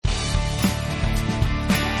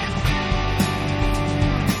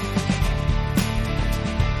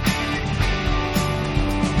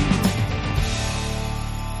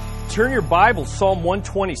Turn your Bible, Psalm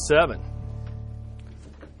 127.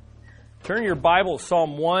 Turn your Bible,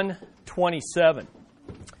 Psalm 127.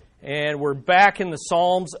 And we're back in the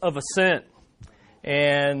Psalms of Ascent.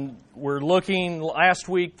 And we're looking last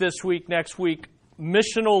week, this week, next week,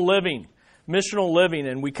 missional living. Missional living.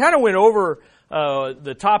 And we kind of went over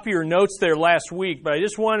the top of your notes there last week, but I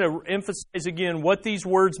just want to emphasize again what these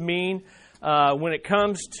words mean. When it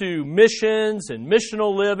comes to missions and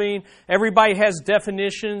missional living, everybody has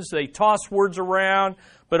definitions. They toss words around,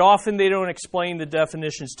 but often they don't explain the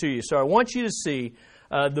definitions to you. So I want you to see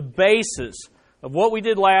the basis of what we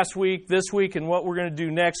did last week, this week, and what we're going to do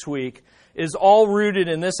next week is all rooted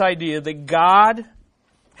in this idea that God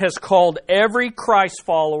has called every Christ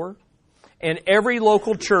follower and every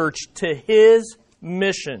local church to His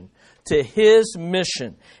mission. To His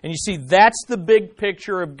mission. And you see, that's the big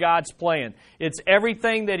picture of God's plan. It's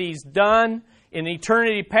everything that He's done in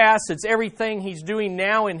eternity past. It's everything He's doing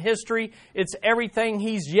now in history. It's everything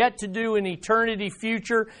He's yet to do in eternity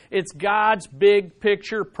future. It's God's big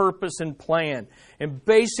picture, purpose, and plan. And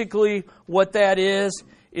basically what that is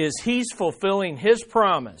He's fulfilling His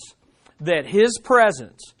promise that His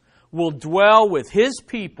presence will dwell with His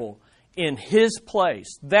people in His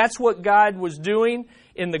place. That's what God was doing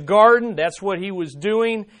in the garden. That's what He was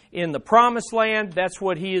doing in the promised land. That's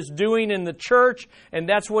what He is doing in the church. And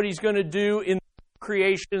that's what He's going to do in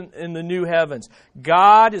creation in the new heavens.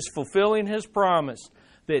 God is fulfilling His promise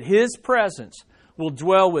that His presence will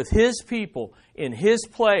dwell with His people in His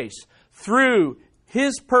place through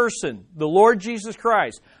His person, the Lord Jesus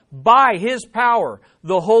Christ, by His power,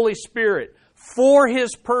 the Holy Spirit, for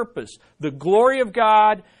His purpose, the glory of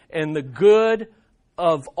God and the good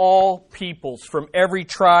of all peoples from every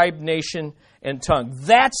tribe, nation, and tongue.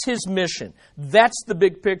 That's His mission. That's the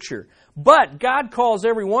big picture. But God calls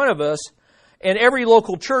every one of us and every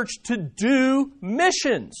local church to do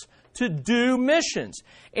missions. To do missions.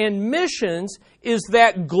 And missions is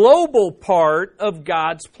that global part of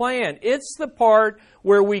God's plan. It's the part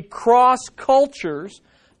where we cross cultures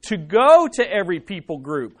to go to every people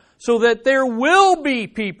group, so that there will be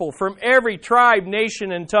people from every tribe,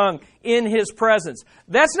 nation, and tongue in His presence.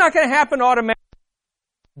 That's not going to happen automatically.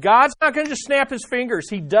 God's not going to just snap His fingers.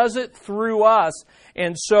 He does it through us.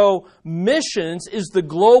 And so missions is the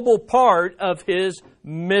global part of His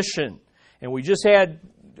mission. And we just had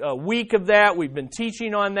a week of that. We've been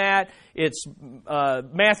teaching on that. It's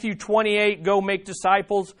Matthew 28, go make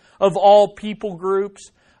disciples of all people groups.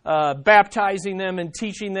 Baptizing them and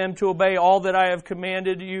teaching them to obey all that I have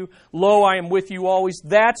commanded you. Lo, I am with you always.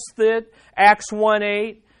 That's it. Acts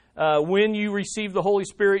 1:8. When you receive the Holy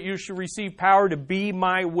Spirit, you shall receive power to be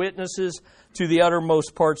my witnesses to the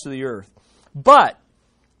uttermost parts of the earth. But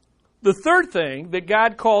the third thing that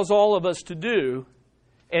God calls all of us to do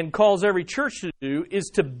and calls every church to do is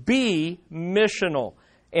to be missional.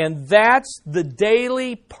 And that's the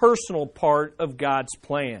daily personal part of God's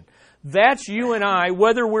plan. That's you and I,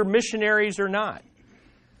 whether we're missionaries or not.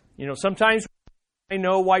 You know, sometimes I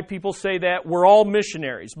know why people say that we're all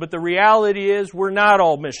missionaries, but the reality is we're not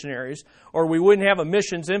all missionaries, or we wouldn't have a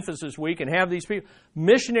missions emphasis week and have these people.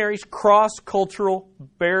 Missionaries cross cultural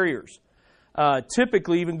barriers,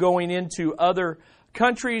 typically even going into other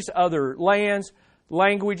countries, other lands,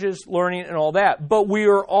 languages, learning, and all that. But we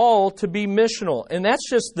are all to be missional, and that's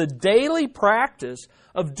just the daily practice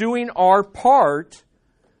of doing our part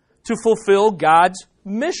to fulfill God's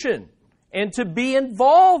mission and to be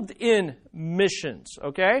involved in missions,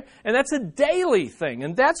 okay? And that's a daily thing,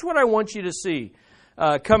 and that's what I want you to see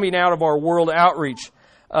coming out of our World Outreach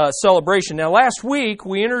celebration. Now, last week,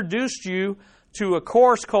 we introduced you to a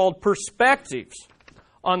course called Perspectives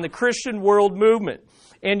on the Christian World Movement.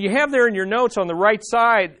 And you have there in your notes on the right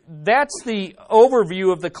side, that's the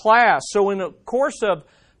overview of the class. So in a course of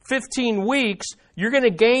 15 weeks, you're going to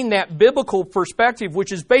gain that biblical perspective,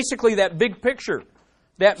 which is basically that big picture.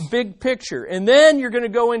 That big picture. And then you're going to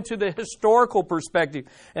go into the historical perspective.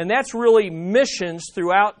 And that's really missions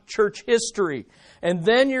throughout church history. And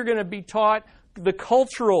then you're going to be taught the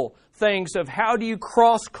cultural things of how do you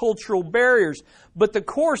cross cultural barriers. But the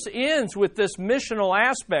course ends with this missional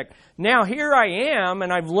aspect. Now here I am,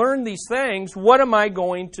 and I've learned these things. What am I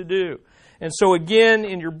going to do? And so again,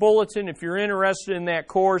 in your bulletin, if you're interested in that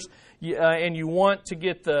course and you want to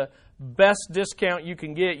get the best discount you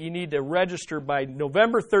can get, you need to register by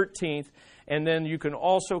November 13th, and then you can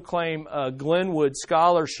also claim a Glenwood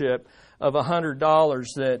scholarship of $100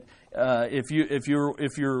 that if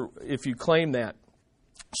you claim that.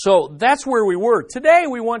 So that's where we were. Today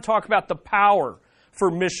we want to talk about the power for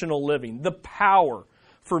missional living. The power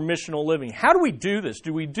for missional living. How do we do this?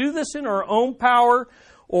 Do we do this in our own power,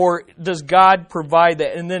 or does God provide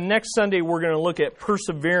that? And then next Sunday, we're going to look at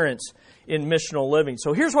perseverance in missional living.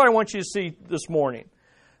 So here's what I want you to see this morning.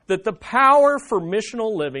 That the power for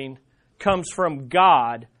missional living comes from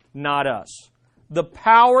God, not us. The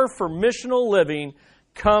power for missional living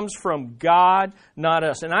comes from God, not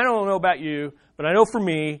us. And I don't know about you, but I know for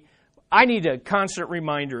me, I need a constant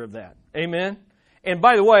reminder of that. Amen? And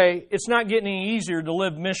by the way, it's not getting any easier to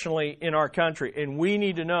live missionally in our country. And we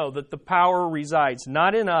need to know that the power resides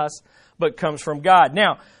not in us, but comes from God.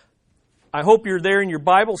 Now, I hope you're there in your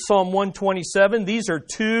Bible, Psalm 127. These are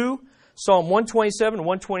Psalm 127 and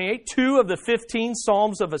 128, 2 of the 15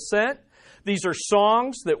 Psalms of Ascent. These are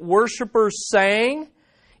songs that worshipers sang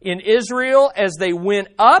in Israel as they went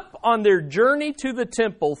up on their journey to the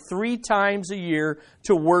temple 3 times a year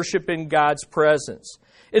to worship in God's presence.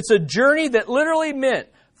 It's a journey that literally meant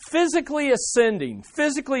physically ascending,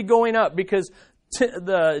 physically going up, because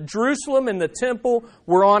the Jerusalem and the temple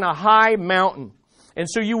were on a high mountain. And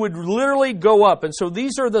so you would literally go up. And so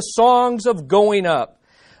these are the songs of going up.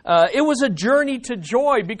 It was a journey to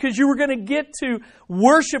joy because you were going to get to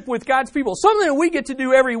worship with God's people. Something that we get to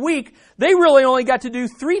do every week, they really only got to do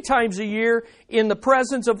 3 times a year in the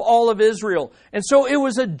presence of all of Israel. And so it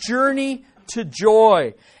was a journey to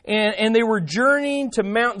joy. And they were journeying to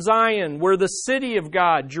Mount Zion, where the city of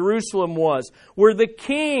God, Jerusalem, was, where the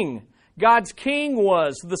king, God's king,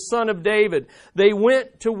 was, the son of David. They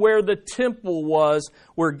went to where the temple was,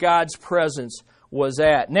 where God's presence was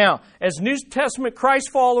at. Now, as New Testament Christ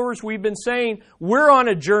followers, we've been saying we're on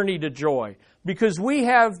a journey to joy because we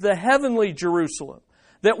have the heavenly Jerusalem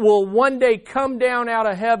that will one day come down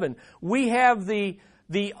out of heaven. We have the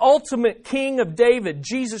ultimate King of David,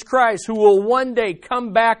 Jesus Christ, who will one day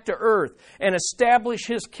come back to earth and establish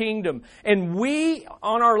His kingdom. And we,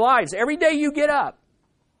 on our lives, every day you get up,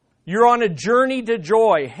 you're on a journey to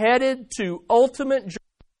joy, headed to ultimate joy,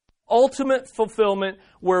 ultimate fulfillment,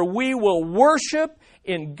 where we will worship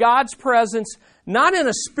in God's presence, not in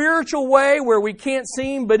a spiritual way where we can't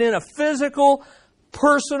see Him, but in a physical,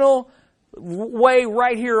 personal way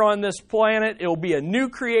right here on this planet. It'll be a new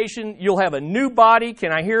creation. You'll have a new body.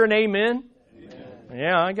 Can I hear an amen?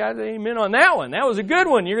 Yeah, I got an amen on that one. That was a good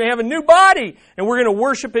one. You're going to have a new body, and we're going to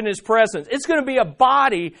worship in His presence. It's going to be a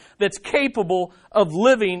body that's capable of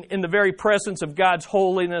living in the very presence of God's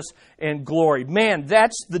holiness and glory. Man,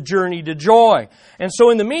 that's the journey to joy. And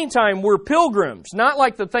so in the meantime, we're pilgrims, not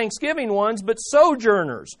like the Thanksgiving ones, but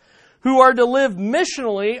sojourners who are to live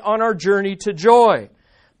missionally on our journey to joy.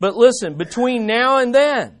 But listen, between now and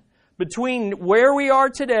then, between where we are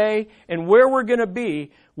today and where we're going to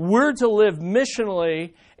be, we're to live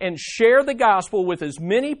missionally and share the gospel with as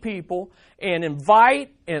many people and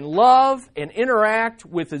invite and love and interact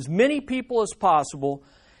with as many people as possible,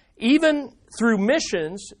 even through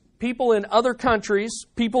missions, people in other countries,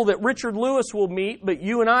 people that Richard Lewis will meet, but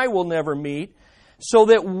you and I will never meet, so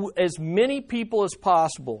that as many people as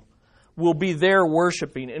possible will be there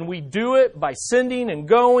worshiping. And we do it by sending and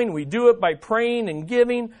going. We do it by praying and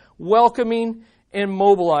giving, welcoming and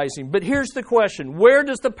mobilizing. But here's the question. Where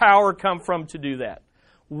does the power come from to do that?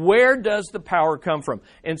 Where does the power come from?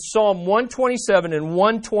 And Psalm 127 and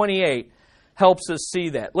 128 helps us see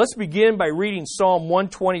that. Let's begin by reading Psalm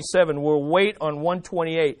 127. We'll wait on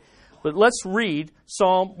 128. But let's read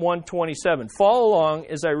Psalm 127. Follow along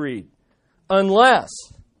as I read. Unless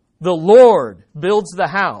the Lord builds the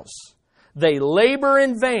house, they labor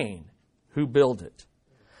in vain who build it.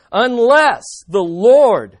 Unless the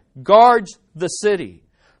Lord guards the city,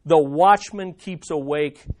 the watchman keeps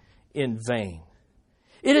awake in vain.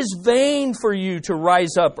 It is vain for you to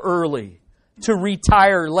rise up early, to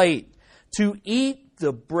retire late, to eat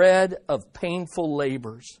the bread of painful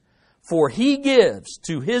labors, for He gives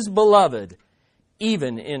to His beloved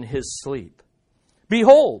even in His sleep.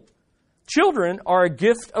 Behold, children are a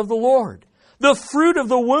gift of the Lord. The fruit of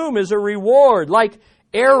the womb is a reward. Like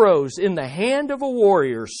arrows in the hand of a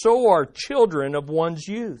warrior, so are children of one's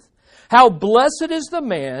youth. How blessed is the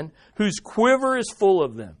man whose quiver is full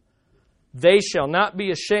of them. They shall not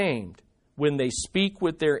be ashamed when they speak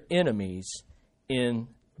with their enemies in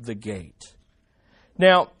the gate.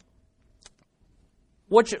 Now,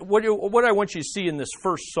 what I want you to see in this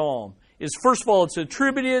first psalm is, first of all, it's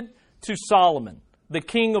attributed to Solomon, the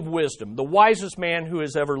king of wisdom, the wisest man who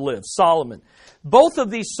has ever lived, Solomon. Both of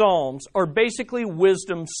these psalms are basically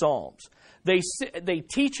wisdom psalms. They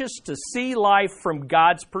teach us to see life from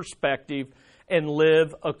God's perspective and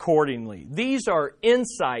live accordingly. These are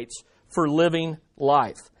insights for living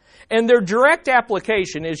life. And their direct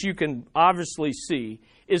application, as you can obviously see,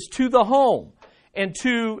 is to the home and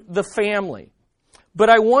to the family. But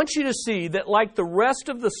I want you to see that like the rest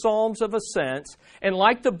of the Psalms of Ascents, and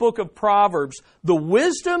like the book of Proverbs, the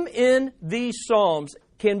wisdom in these Psalms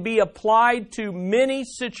can be applied to many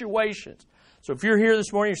situations. So if you're here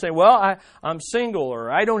this morning, you're saying, well, I'm single,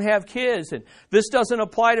 or I don't have kids, and this doesn't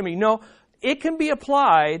apply to me. No, it can be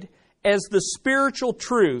applied as the spiritual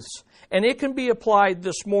truths, and it can be applied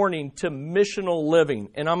this morning to missional living,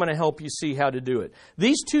 and I'm going to help you see how to do it.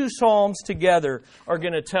 These two Psalms together are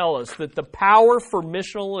going to tell us that the power for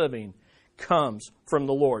missional living comes from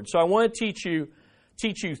the Lord. So I want to teach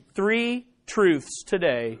you three truths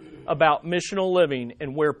today about missional living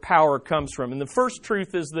and where power comes from. And the first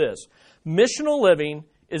truth is this: missional living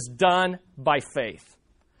is done by faith.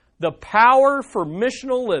 The power for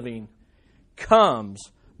missional living comes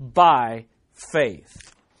by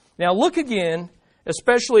faith. Now look again,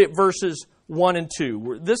 especially at verses 1 and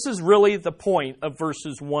 2. This is really the point of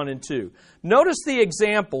verses 1 and 2. Notice the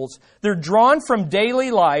examples. They're drawn from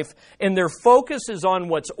daily life, and their focus is on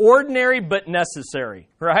what's ordinary but necessary,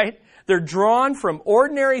 right? They're drawn from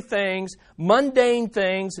ordinary things, mundane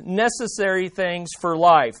things, necessary things for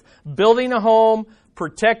life. Building a home,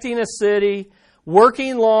 protecting a city,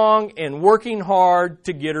 working long and working hard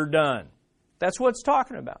to get her done. That's what it's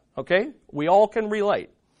talking about, okay? We all can relate.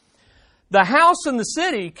 The house and the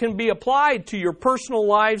city can be applied to your personal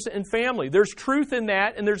lives and family. There's truth in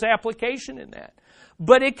that, and there's application in that.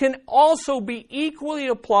 But it can also be equally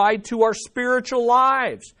applied to our spiritual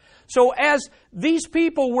lives. So as these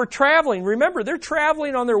people were traveling, remember, they're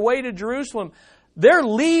traveling on their way to Jerusalem. They're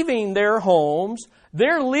leaving their homes.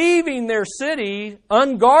 They're leaving their city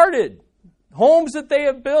unguarded. Homes that they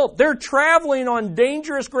have built. They're traveling on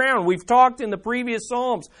dangerous ground. We've talked in the previous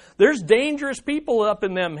Psalms. There's dangerous people up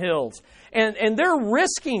in them hills. And they're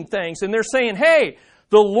risking things. And they're saying, hey,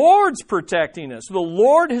 the Lord's protecting us. The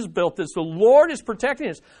Lord has built this. The Lord is protecting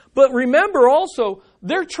us. But remember also,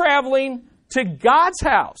 they're traveling to God's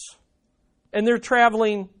house. And they're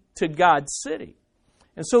traveling to God's city.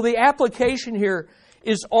 And so the application here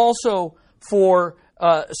is also for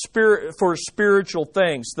spiritual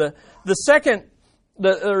things. The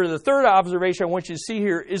third observation I want you to see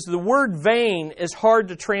here is the word vain is hard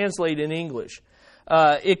to translate in English.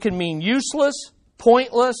 It can mean useless,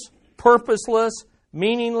 pointless, purposeless,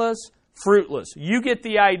 meaningless, fruitless. You get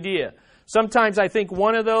the idea. Sometimes I think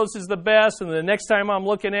one of those is the best, and the next time I'm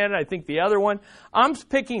looking at it, I think the other one. I'm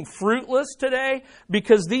picking fruitless today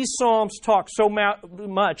because these Psalms talk so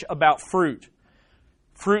much about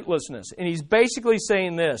fruitlessness. And he's basically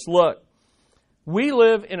saying this: look, we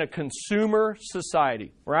live in a consumer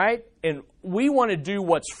society, right? And we want to do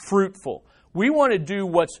what's fruitful. We want to do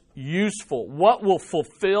what's useful, what will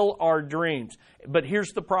fulfill our dreams. But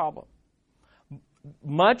here's the problem.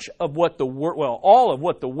 Much of what all of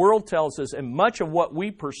what the world tells us and much of what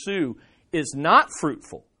we pursue is not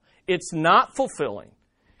fruitful. It's not fulfilling.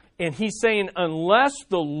 And he's saying unless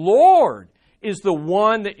the Lord is the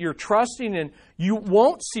one that you're trusting in, you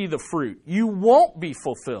won't see the fruit. You won't be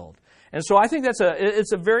fulfilled. And so I think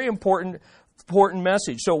it's a very important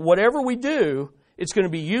message. So whatever we do, it's going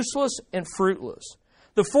to be useless and fruitless.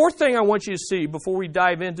 The fourth thing I want you to see before we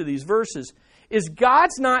dive into these verses is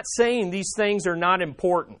God's not saying these things are not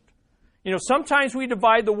important. You know, sometimes we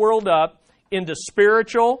divide the world up into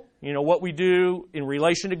spiritual, you know, what we do in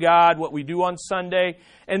relation to God, what we do on Sunday,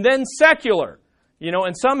 and then secular. You know,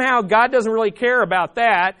 and somehow God doesn't really care about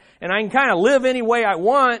that, and I can kind of live any way I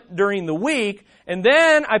want during the week, and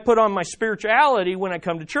then I put on my spirituality when I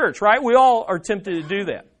come to church, right? We all are tempted to do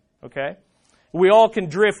that, okay? We all can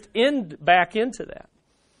drift back into that.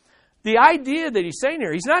 The idea that he's saying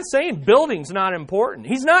here, he's not saying building's not important.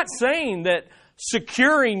 He's not saying that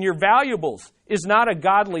securing your valuables is not a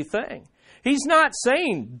godly thing. He's not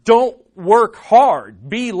saying don't work hard,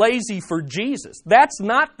 be lazy for Jesus. That's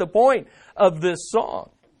not the point of this song.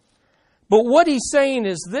 But what he's saying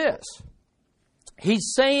is this.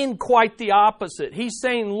 He's saying quite the opposite. He's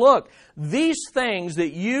saying, look, these things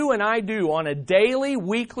that you and I do on a daily,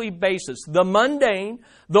 weekly basis, the mundane,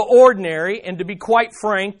 the ordinary, and to be quite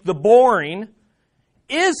frank, the boring,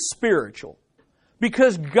 is spiritual.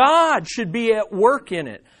 Because God should be at work in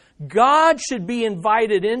it. God should be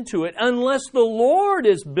invited into it unless the Lord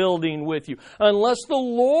is building with you, unless the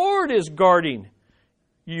Lord is guarding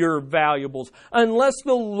your valuables, unless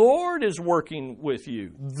the Lord is working with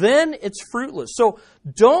you. Then it's fruitless. So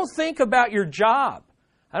don't think about your job.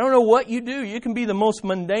 I don't know what you do. You can be the most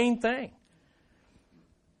mundane thing.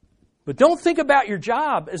 But don't think about your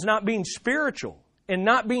job as not being spiritual and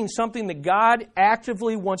not being something that God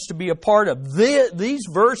actively wants to be a part of. These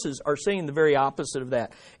verses are saying the very opposite of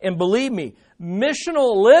that. And believe me,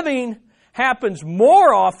 missional living happens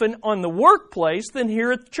more often on the workplace than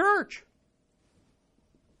here at the church.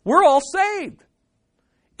 We're all saved.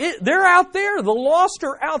 They're out there. The lost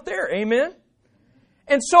are out there. Amen?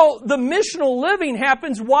 And so the missional living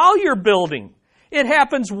happens while you're building. It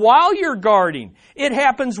happens while you're guarding. It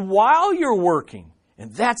happens while you're working.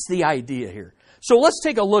 And that's the idea here. So let's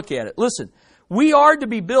take a look at it. Listen, we are to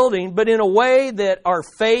be building, but in a way that our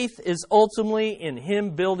faith is ultimately in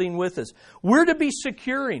Him building with us. We're to be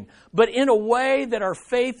securing, but in a way that our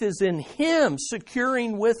faith is in Him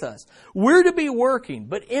securing with us. We're to be working,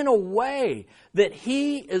 but in a way that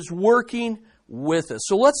He is working with us.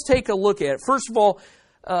 So let's take a look at it. First of all,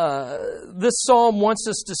 this psalm wants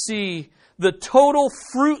us to see the total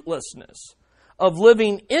fruitlessness of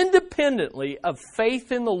living independently of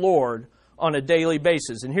faith in the Lord on a daily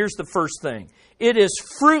basis. And here's the first thing. It is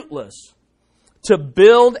fruitless to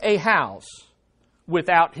build a house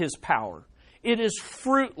without His power. It is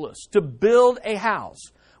fruitless to build a house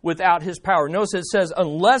without His power. Notice it says,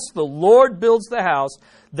 unless the Lord builds the house,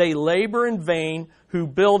 they labor in vain who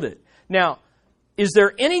build it. Now, is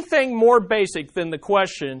there anything more basic than the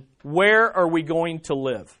question, where are we going to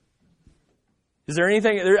live? Is there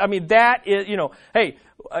anything, I mean, that is, hey,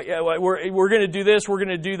 we're going to do this, we're going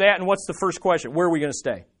to do that, and what's the first question? Where are we going to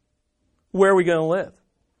stay? Where are we going to live?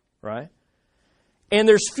 Right? And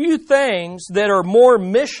there's few things that are more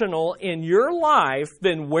missional in your life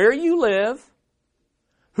than where you live,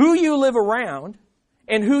 who you live around,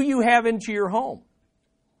 and who you have into your home.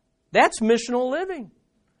 That's missional living.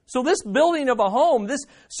 So this building of a home, this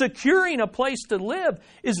securing a place to live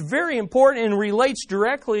is very important and relates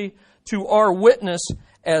directly to our witness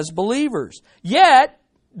as believers. Yet,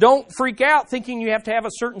 don't freak out thinking you have to have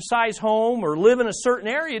a certain size home or live in a certain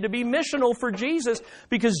area to be missional for Jesus,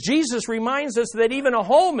 because Jesus reminds us that even a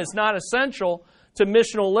home is not essential to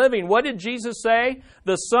missional living. What did Jesus say?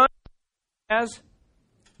 The son has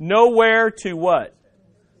nowhere to what?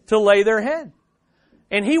 To lay their head.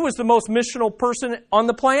 And He was the most missional person on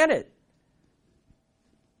the planet.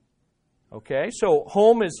 Okay, so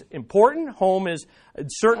home is important. Home is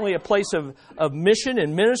certainly a place of mission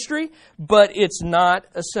and ministry, but it's not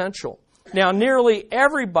essential. Now, nearly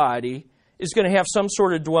everybody is going to have some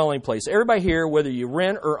sort of dwelling place. Everybody here, whether you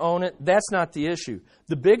rent or own it, that's not the issue.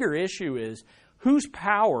 The bigger issue is, whose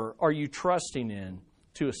power are you trusting in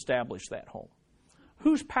to establish that home?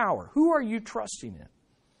 Whose power? Who are you trusting in?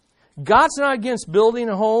 God's not against building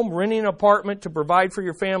a home, renting an apartment to provide for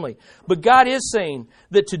your family. But God is saying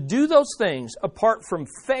that to do those things apart from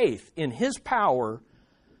faith in His power,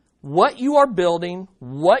 what you are building,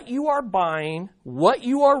 what you are buying, what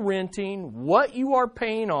you are renting, what you are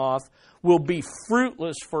paying off will be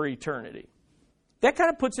fruitless for eternity. That kind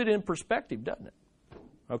of puts it in perspective, doesn't it?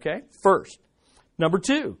 Okay, first. Number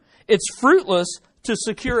two, it's fruitless to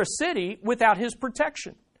secure a city without His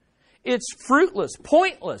protection. It's fruitless,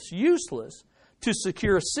 pointless, useless to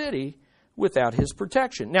secure a city without His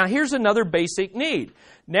protection. Now, here's another basic need.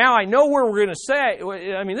 Now, I know where we're going to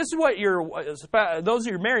say, I mean, this is what those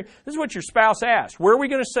of you married, this is what your spouse asks. Where are we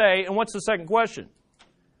going to say, and what's the second question?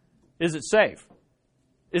 Is it safe?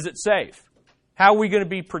 Is it safe? How are we going to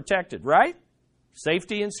be protected, right?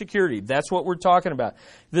 Safety and security. That's what we're talking about.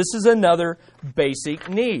 This is another basic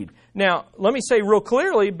need. Now, let me say real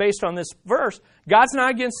clearly, based on this verse, God's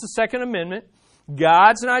not against the Second Amendment.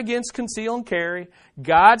 God's not against conceal and carry.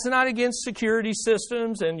 God's not against security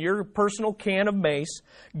systems and your personal can of mace.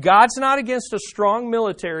 God's not against a strong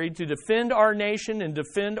military to defend our nation and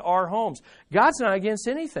defend our homes. God's not against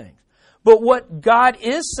anything. But what God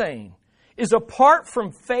is saying is, apart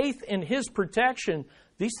from faith in His protection,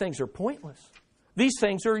 these things are pointless. These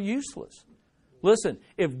things are useless. Listen,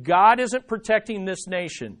 if God isn't protecting this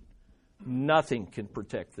nation, nothing can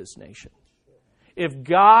protect this nation. If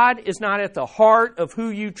God is not at the heart of who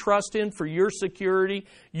you trust in for your security,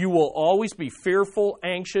 you will always be fearful,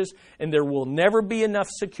 anxious, and there will never be enough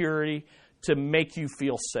security to make you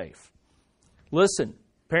feel safe. Listen,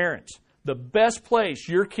 parents, the best place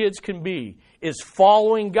your kids can be is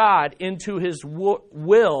following God into His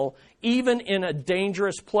will, even in a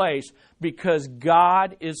dangerous place, because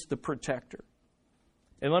God is the protector.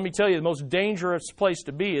 And let me tell you, the most dangerous place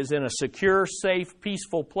to be is in a secure, safe,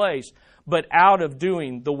 peaceful place, but out of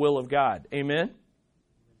doing the will of God. Amen?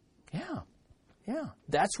 Yeah.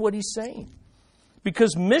 That's what He's saying.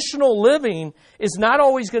 Because missional living is not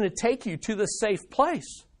always going to take you to the safe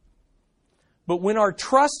place. But when our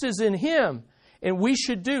trust is in Him, and we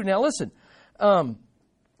should do. Now listen,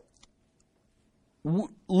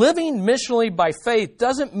 living missionally by faith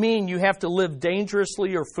doesn't mean you have to live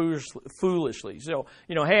dangerously or foolishly. So,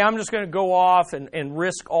 hey, I'm just going to go off and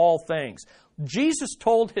risk all things. Jesus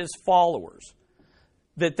told his followers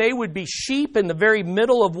that they would be sheep in the very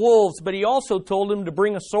middle of wolves, but he also told them to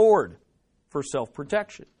bring a sword for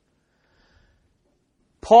self-protection.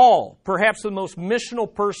 Paul, perhaps the most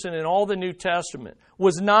missional person in all the New Testament,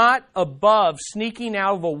 was not above sneaking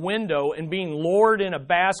out of a window and being lowered in a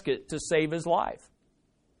basket to save his life.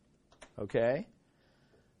 Okay?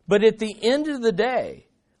 But at the end of the day,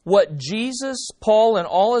 what Jesus, Paul, and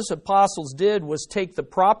all his apostles did was take the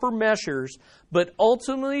proper measures, but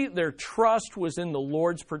ultimately their trust was in the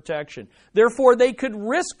Lord's protection. Therefore, they could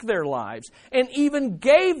risk their lives and even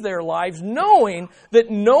gave their lives knowing that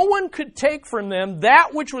no one could take from them that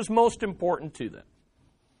which was most important to them.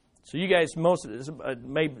 So you guys,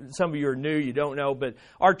 maybe some of you are new, you don't know, but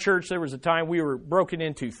our church, there was a time we were broken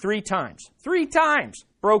into 3 times. 3 times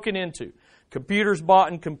broken into. Computers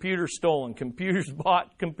bought and computers stolen. Computers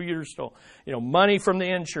bought, computers stolen. Money from the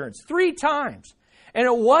insurance. 3 times. And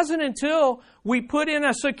it wasn't until we put in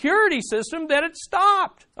a security system that it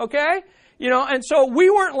stopped. Okay? And so we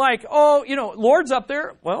weren't like, Lord's up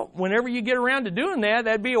there. Well, whenever you get around to doing that,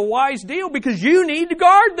 that'd be a wise deal because you need to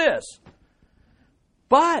guard this.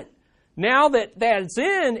 But now that that's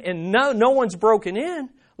in and no one's broken in,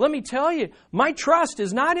 let me tell you, my trust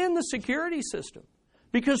is not in the security system.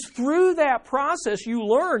 Because through that process, you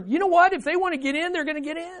learn, you know what? If they want to get in, they're going to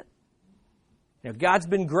get in. Now, God's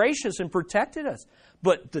been gracious and protected us.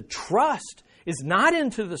 But the trust is not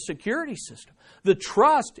into the security system. The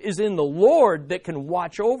trust is in the Lord that can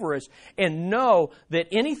watch over us and know that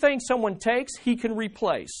anything someone takes, He can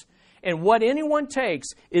replace. And what anyone takes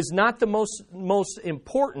is not the most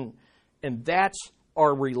important, and that's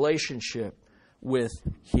our relationship with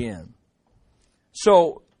Him.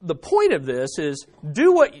 So, the point of this is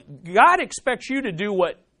do what God expects you to do,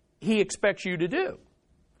 what He expects you to do.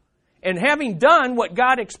 And having done what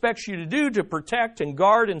God expects you to do to protect and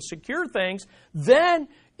guard and secure things, then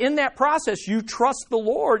in that process you trust the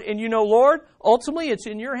Lord and Lord, ultimately it's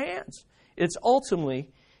in your hands. It's ultimately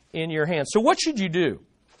in your hands. So what should you do?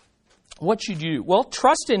 What should you do? Well,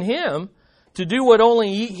 trust in Him to do what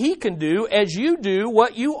only He can do as you do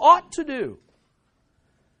what you ought to do.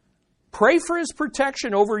 Pray for His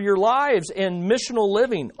protection over your lives and missional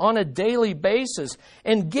living on a daily basis.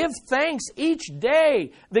 And give thanks each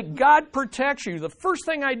day that God protects you. The first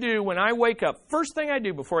thing I do when I wake up, first thing I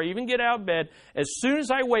do before I even get out of bed, as soon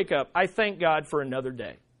as I wake up, I thank God for another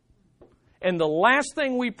day. And the last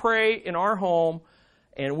thing we pray in our home,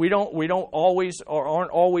 and we don't always or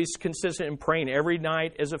aren't always consistent in praying every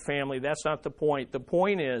night as a family. That's not the point. The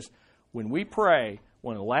point is when we pray,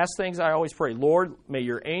 one of the last things I always pray, Lord, may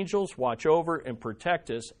your angels watch over and protect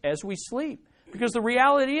us as we sleep. Because the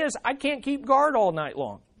reality is, I can't keep guard all night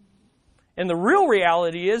long. And the real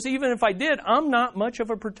reality is, even if I did, I'm not much of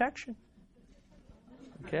a protection.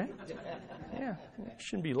 Okay? Yeah, I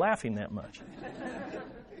shouldn't be laughing that much.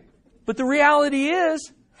 But the reality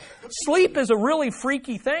is, sleep is a really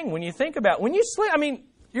freaky thing when you think about it. When you sleep,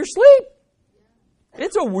 you're asleep.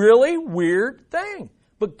 It's a really weird thing.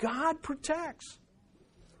 But God protects.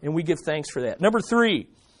 And we give thanks for that. Number 3,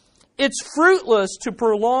 it's fruitless to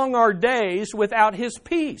prolong our days without His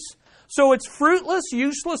peace. So it's fruitless,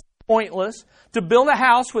 useless, pointless to build a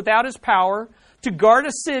house without His power, to guard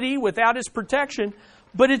a city without His protection,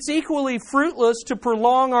 but it's equally fruitless to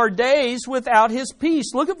prolong our days without His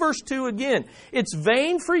peace. Look at verse 2 again. It's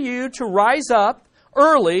vain for you to rise up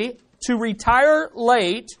early, to retire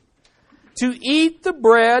late, to eat the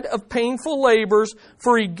bread of painful labors,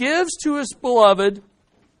 for He gives to His beloved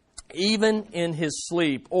even in His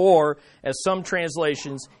sleep. Or, as some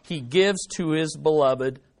translations, He gives to His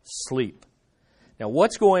beloved sleep. Now,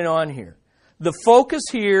 what's going on here? The focus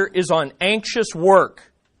here is on anxious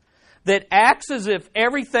work that acts as if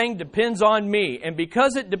everything depends on me. And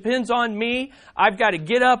because it depends on me, I've got to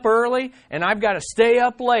get up early and I've got to stay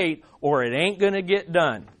up late or it ain't going to get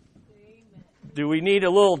done. Do we need a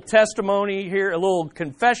little testimony here, a little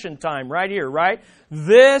confession time right here, right?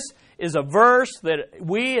 This is a verse that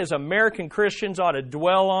we as American Christians ought to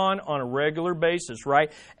dwell on a regular basis,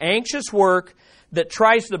 right? Anxious work that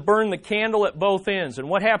tries to burn the candle at both ends. And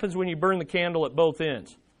what happens when you burn the candle at both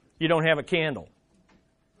ends? You don't have a candle.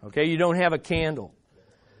 Okay, you don't have a candle.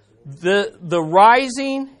 The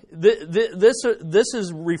rising, this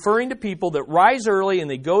is referring to people that rise early and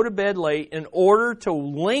they go to bed late in order to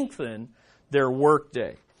lengthen their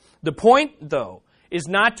workday. The point, though, is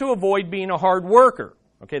not to avoid being a hard worker.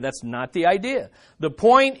 Okay, that's not the idea. The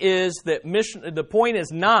point is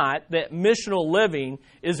not that missional living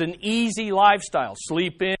is an easy lifestyle.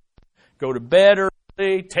 Sleep in, go to bed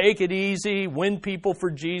early, take it easy, win people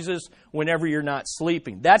for Jesus whenever you're not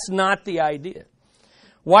sleeping. That's not the idea.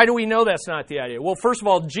 Why do we know that's not the idea? Well, first of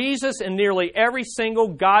all, Jesus and nearly every single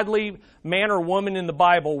godly man or woman in the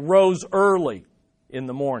Bible rose early in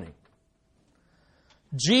the morning.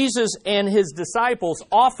 Jesus and His disciples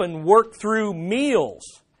often worked through meals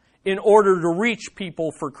in order to reach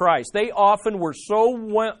people for Christ. They often were so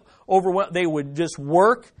overwhelmed, they would just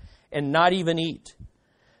work and not even eat.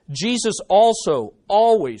 Jesus also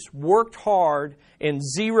always worked hard and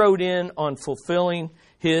zeroed in on fulfilling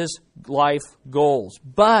His life goals.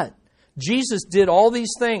 But Jesus did all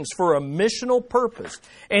these things for a missional purpose,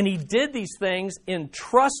 and He did these things in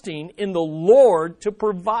trusting in the Lord to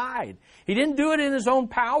provide. He didn't do it in His own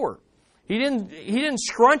power. He didn't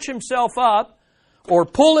scrunch Himself up or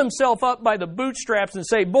pull Himself up by the bootstraps and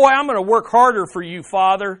say, boy, I'm going to work harder for you,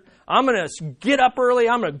 Father. I'm going to get up early.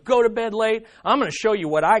 I'm going to go to bed late. I'm going to show you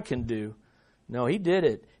what I can do. No, He did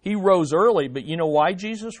it. He rose early, but you know why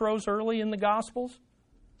Jesus rose early in the Gospels?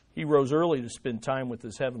 He rose early to spend time with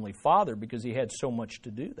His Heavenly Father because He had so much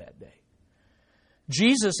to do that day.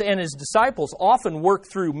 Jesus and His disciples often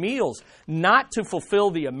worked through meals, not to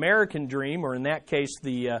fulfill the American dream, or in that case,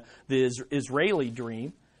 the Israeli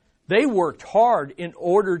dream. They worked hard in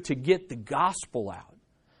order to get the gospel out,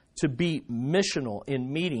 to be missional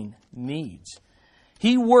in meeting needs.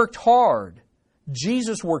 He worked hard.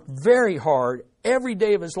 Jesus worked very hard every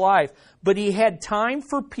day of His life, but He had time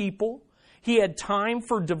for people. He had time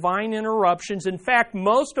for divine interruptions. In fact,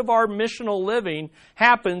 most of our missional living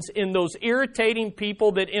happens in those irritating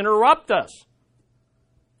people that interrupt us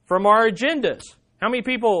from our agendas. How many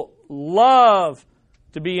people love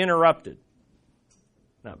to be interrupted?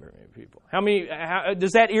 Not very many people. How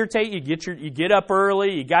does that irritate you? You get up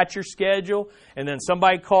early, you got your schedule, and then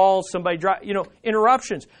somebody calls, somebody drives,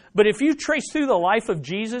 interruptions. But if you trace through the life of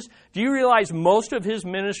Jesus, do you realize most of His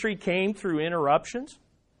ministry came through interruptions?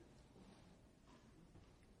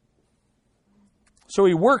 So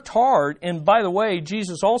He worked hard, and by the way,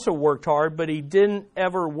 Jesus also worked hard, but He didn't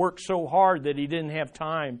ever work so hard that He didn't have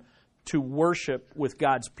time to worship with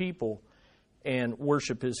God's people and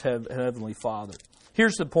worship His Heavenly Father.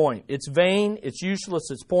 Here's the point. It's vain, it's useless,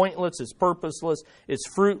 it's pointless, it's purposeless, it's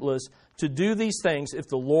fruitless to do these things if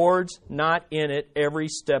the Lord's not in it every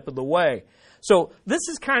step of the way. So this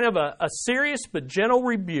is kind of a serious but gentle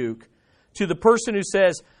rebuke to the person who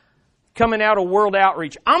says, coming out of World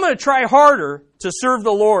Outreach, I'm going to try harder to serve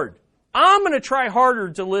the Lord. I'm going to try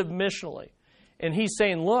harder to live missionally. And He's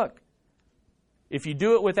saying, look, if you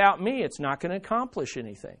do it without me, it's not going to accomplish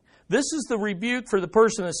anything. This is the rebuke for the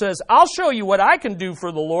person that says, I'll show you what I can do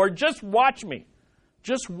for the Lord. Just watch me.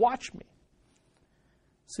 Just watch me.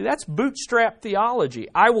 See, that's bootstrap theology.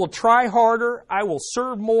 I will try harder. I will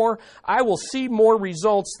serve more. I will see more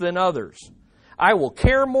results than others. I will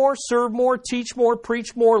care more, serve more, teach more,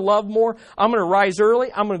 preach more, love more. I'm going to rise early.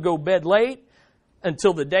 I'm going to go to bed late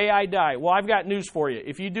until the day I die. Well, I've got news for you.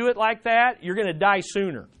 If you do it like that, you're going to die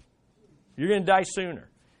sooner. You're going to die sooner.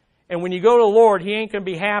 And when you go to the Lord, He ain't going to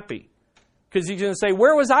be happy because He's going to say,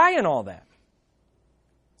 where was I in all that?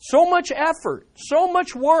 So much effort, so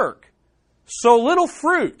much work, so little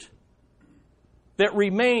fruit that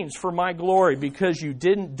remains for my glory because you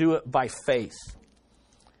didn't do it by faith.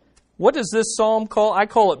 What does this psalm call? I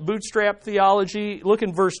call it bootstrap theology. Look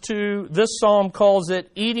in verse 2. This psalm calls it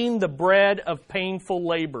eating the bread of painful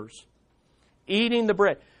labors. Eating the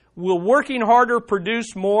bread. Will working harder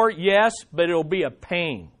produce more? Yes, but it'll be a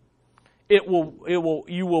pain.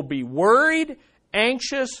 You will be worried,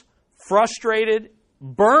 anxious, frustrated,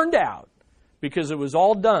 burned out because it was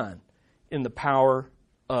all done in the power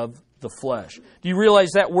of the flesh. Do you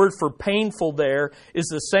realize that word for painful there is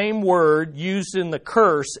the same word used in the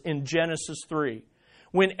curse in Genesis 3?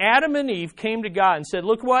 When Adam and Eve came to God and said,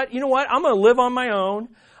 look what, you know what, I'm going to live on my own.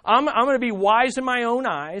 I'm going to be wise in my own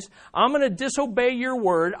eyes. I'm going to disobey your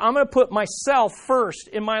word. I'm going to put myself first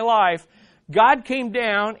in my life. God came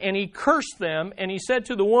down and He cursed them and He said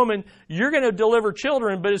to the woman, you're going to deliver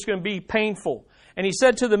children, but it's going to be painful. And He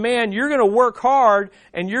said to the man, you're going to work hard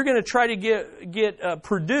and you're going to try to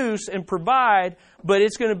produce and provide, but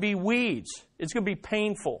it's going to be weeds. It's going to be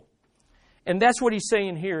painful. And that's what He's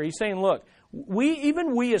saying here. He's saying, look,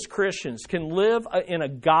 even we as Christians can live in a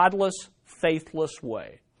godless, faithless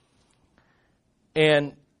way.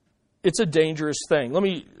 And it's a dangerous thing.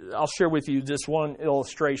 I'll share with you this one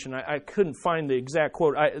illustration. I couldn't find the exact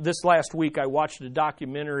quote. This last week I watched a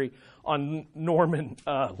documentary on Norman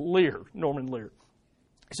Lear.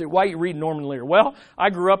 I said, why are you reading Norman Lear? Well, I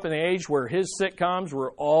grew up in the age where his sitcoms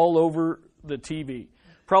were all over the TV.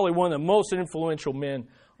 Probably one of the most influential men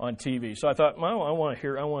on TV. So I thought, well, I want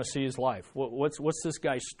to see his life. What's this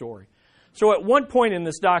guy's story? So at one point in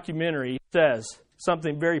this documentary, he says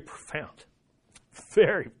something very profound.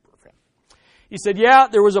 Very profound. He said, yeah,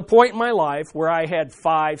 there was a point in my life where I had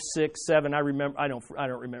 5, 6, 7. I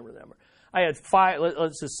don't remember them. I had 5.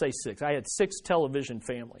 Let's just say 6. I had 6 television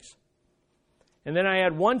families, and then I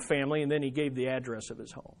had one family, and then he gave the address of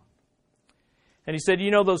his home. And he said,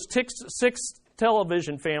 those 6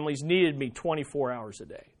 television families needed me 24 hours a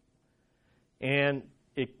day, and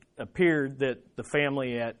it appeared that the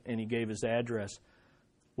family and he gave his address,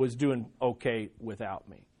 was doing okay without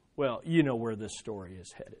me. Well, you know where this story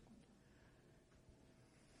is headed.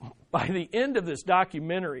 By the end of this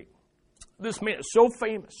documentary, this man is so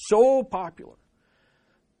famous, so popular,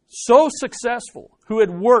 so successful, who had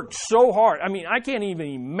worked so hard. I mean, I can't even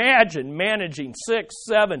imagine managing 6,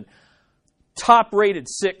 7 top-rated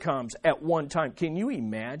sitcoms at one time. Can you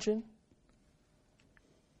imagine?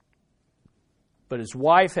 But his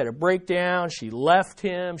wife had a breakdown. She left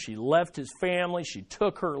him. She left his family. She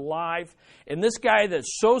took her life. And this guy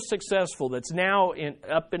that's so successful, that's now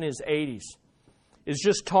up in his 80s, is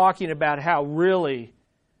just talking about how really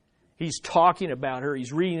he's talking about her.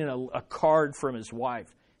 He's reading a card from his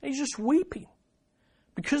wife. And he's just weeping.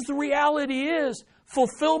 Because the reality is,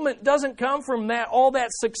 fulfillment doesn't come from all that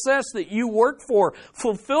success that you work for.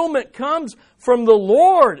 Fulfillment comes from the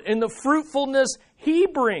Lord and the fruitfulness He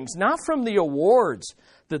brings, not from the awards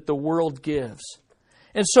that the world gives.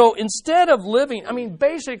 And so instead of living,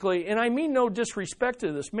 basically, and I mean no disrespect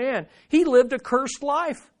to this man, he lived a cursed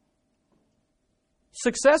life.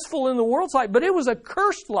 Successful in the world's life, but it was a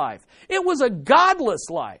cursed life. It was a godless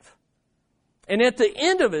life. And at the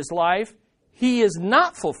end of his life, he is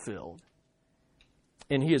not fulfilled,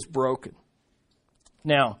 and he is broken.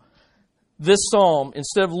 Now, this psalm,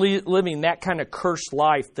 instead of living that kind of cursed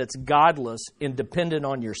life that's godless and dependent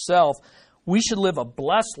on yourself, we should live a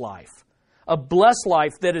blessed life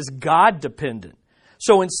that is God-dependent.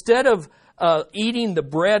 So instead of eating the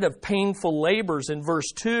bread of painful labors in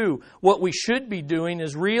verse 2, what we should be doing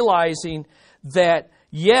is realizing that,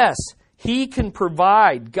 yes, He can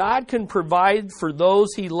provide. God can provide for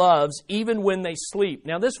those He loves even when they sleep.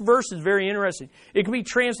 Now, this verse is very interesting. It can be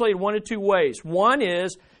translated one of two ways. One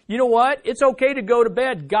is, you know what? It's okay to go to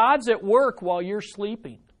bed. God's at work while you're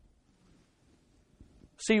sleeping.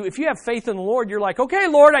 See, if you have faith in the Lord, you're like, okay,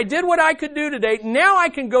 Lord, I did what I could do today. Now I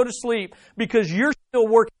can go to sleep because you're still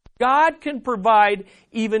working. God can provide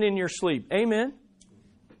even in your sleep. Amen?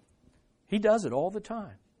 He does it all the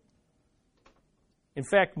time. In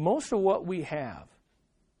fact, most of what we have,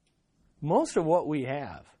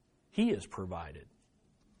 He has provided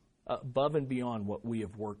above and beyond what we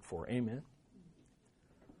have worked for. Amen?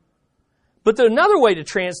 But another way to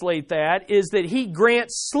translate that is that He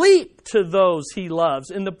grants sleep to those He loves.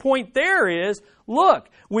 And the point there is, look,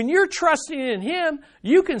 when you're trusting in Him,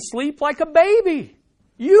 you can sleep like a baby.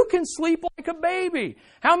 You can sleep like a baby.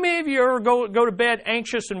 How many of you ever go to bed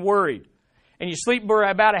anxious and worried? And you sleep for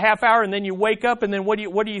about a half hour and then you wake up and then what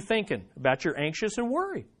are you thinking? About you're anxious and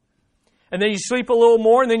worried. And then you sleep a little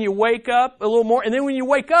more and then you wake up a little more. And then when you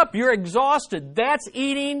wake up, you're exhausted. That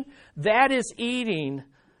is eating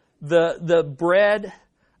the bread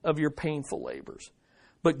of your painful labors.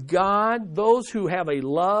 But God, those who have a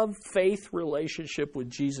love-faith relationship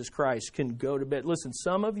with Jesus Christ can go to bed. Listen,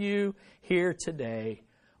 some of you here today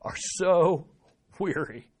are so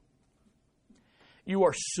weary. You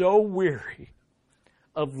are so weary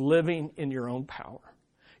of living in your own power.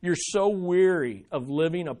 You're so weary of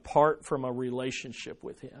living apart from a relationship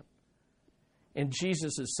with Him. And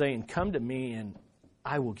Jesus is saying, come to me and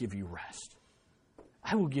I will give you rest.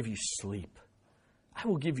 I will give you sleep. I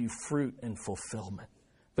will give you fruit and fulfillment.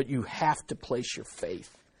 But you have to place your faith.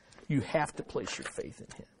 You have to place your faith in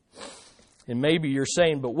Him. And maybe you're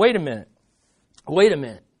saying, but wait a minute.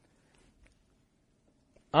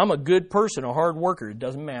 I'm a good person, a hard worker. It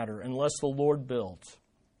doesn't matter unless the Lord builds.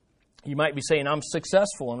 You might be saying, I'm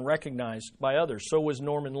successful and recognized by others. So was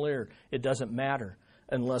Norman Lear. It doesn't matter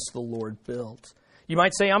unless the Lord builds. You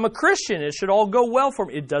might say, I'm a Christian. It should all go well for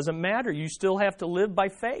me. It doesn't matter. You still have to live by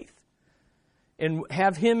faith and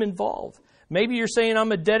have Him involved. Maybe you're saying,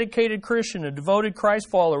 I'm a dedicated Christian, a devoted Christ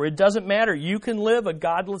follower. It doesn't matter. You can live a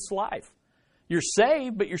godless life. You're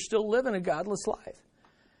saved, but you're still living a godless life.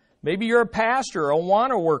 Maybe you're a pastor, a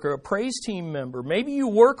Awana worker, a praise team member. Maybe you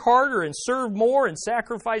work harder and serve more and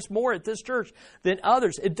sacrifice more at this church than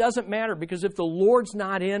others. It doesn't matter because if the Lord's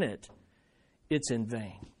not in it, it's in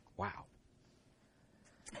vain. Wow.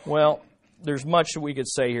 Well, there's much that we could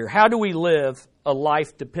say here. How do we live a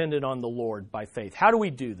life dependent on the Lord by faith? How do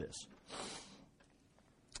we do this?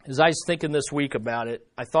 As I was thinking this week about it,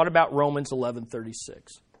 I thought about Romans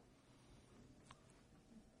 11:36.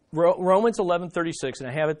 Romans 11:36, and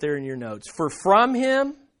I have it there in your notes. For from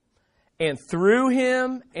Him and through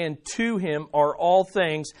Him and to Him are all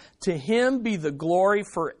things. To Him be the glory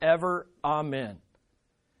forever. Amen.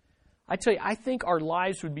 I tell you, I think our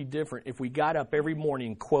lives would be different if we got up every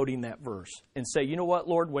morning quoting that verse and say, you know what,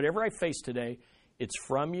 Lord, whatever I face today, it's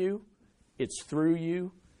from You, it's through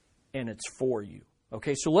You, and it's for You.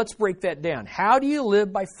 Okay, so let's break that down. How do you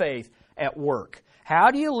live by faith at work?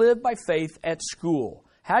 How do you live by faith at school?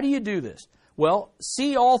 How do you do this? Well,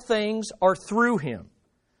 see, all things are through Him.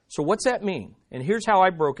 So what's that mean? And here's how I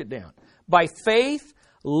broke it down. By faith,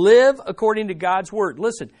 live according to God's Word.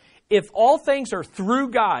 Listen, if all things are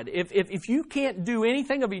through God, if you can't do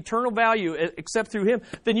anything of eternal value except through Him,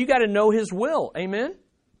 then you got to know His will. Amen?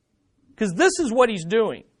 Because this is what He's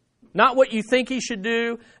doing. Not what you think He should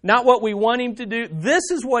do, not what we want Him to do. This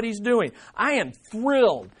is what He's doing. I am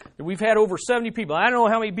thrilled that we've had over 70 people. I don't know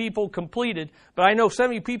how many people completed, but I know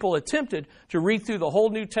 70 people attempted to read through the whole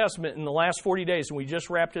New Testament in the last 40 days, and we just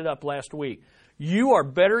wrapped it up last week. You are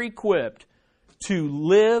better equipped to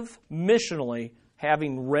live missionally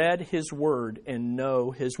having read His Word and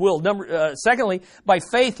know His will. Secondly, by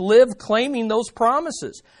faith, live claiming those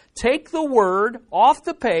promises. Take the Word off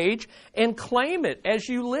the page and claim it as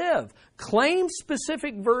you live. Claim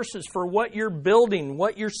specific verses for what you're building,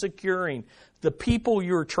 what you're securing, the people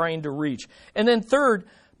you're trying to reach. And then third,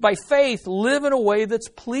 by faith, live in a way that's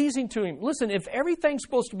pleasing to Him. Listen, if everything's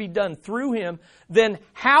supposed to be done through Him, then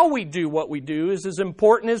how we do what we do is as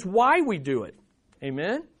important as why we do it.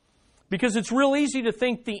 Amen? Because it's real easy to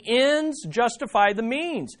think the ends justify the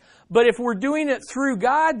means. But if we're doing it through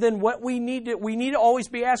God, then what we need to always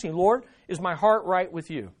be asking, Lord, is my heart right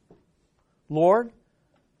with You? Lord,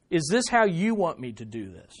 is this how You want me to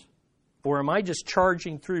do this? Or am I just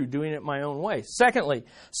charging through, doing it my own way? Secondly,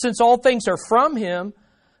 since all things are from Him,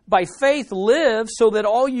 by faith live so that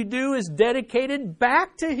all you do is dedicated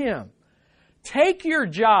back to Him. Take your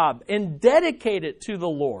job and dedicate it to the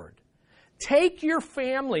Lord. Take your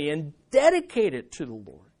family and dedicate it to the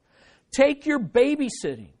Lord. Take your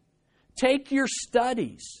babysitting. Take your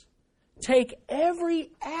studies. Take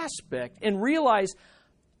every aspect and realize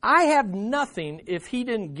I have nothing if He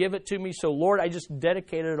didn't give it to me. So Lord, I just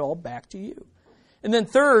dedicated it all back to You. And then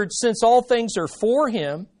third, since all things are for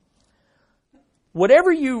Him,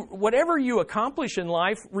 whatever you accomplish in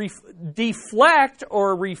life, deflect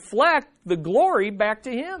or reflect the glory back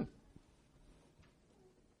to Him.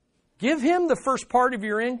 Give Him the first part of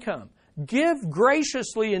your income. Give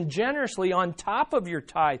graciously and generously on top of your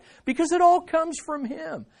tithe because it all comes from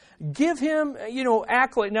Him. Give Him,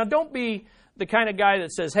 accolade. Now, don't be the kind of guy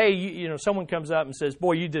that says, hey, someone comes up and says,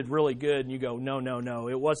 boy, you did really good. And you go, no,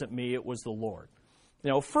 it wasn't me. It was the Lord.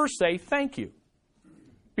 First say thank you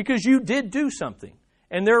because you did do something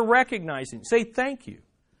and they're recognizing. Say thank you.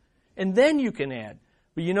 And then you can add,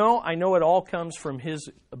 but I know it all comes from His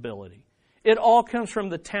ability. It all comes from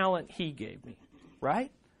the talent He gave me,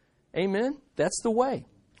 right? Amen? That's the way.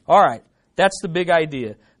 All right, that's the big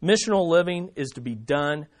idea. Missional living is to be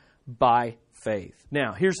done by faith.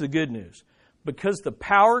 Now, here's the good news. Because the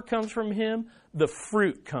power comes from Him, the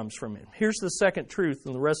fruit comes from Him. Here's the second truth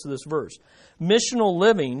in the rest of this verse. Missional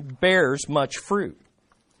living bears much fruit.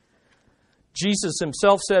 Jesus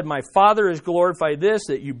Himself said, my Father is glorified this,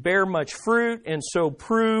 that you bear much fruit, and so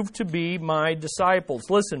prove to be My disciples.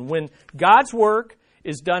 Listen, when God's work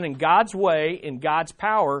is done in God's way, in God's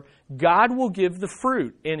power, God will give the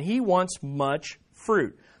fruit, and He wants much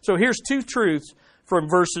fruit. So here's two truths from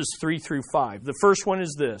verses 3 through 5. The first one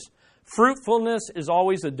is this. Fruitfulness is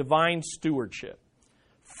always a divine stewardship.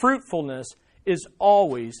 Fruitfulness is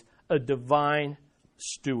always a divine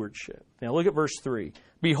stewardship. Now look at verse 3.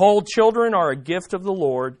 Behold, children are a gift of the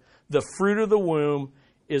Lord. The fruit of the womb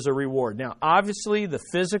is a reward. Now, obviously, the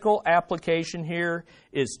physical application here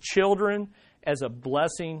is children as a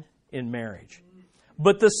blessing in marriage.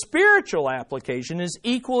 But the spiritual application is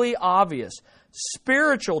equally obvious.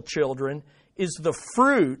 Spiritual children is the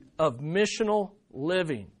fruit of missional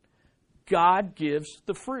living. God gives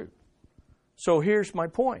the fruit. So here's my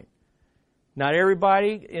point. Not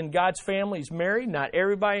everybody in God's family is married. Not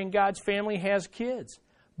everybody in God's family has kids.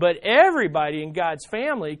 But everybody in God's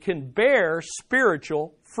family can bear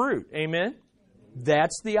spiritual fruit. Amen?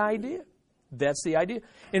 That's the idea. That's the idea.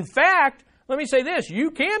 In fact, let me say this.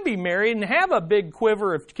 You can be married and have a big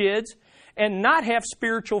quiver of kids and not have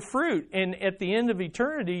spiritual fruit. And at the end of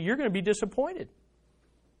eternity, you're going to be disappointed.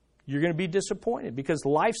 You're going to be disappointed because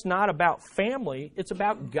life's not about family. It's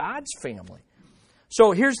about God's family.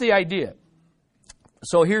 So here's the idea.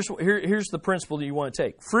 So here's the principle that you want to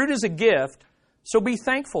take. Fruit is a gift, so be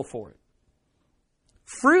thankful for it.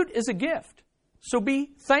 Fruit is a gift, so be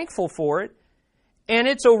thankful for it. and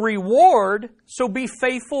it's a reward, so be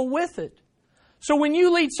faithful with it. So when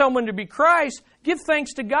you lead someone to be Christ, give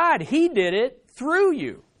thanks to God. He did it through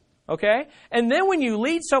you. Okay? And then when you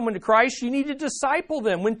lead someone to Christ, you need to disciple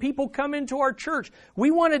them. When people come into our church,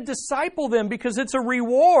 we want to disciple them because it's a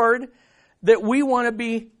reward that we want to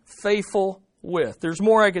be faithful with. There's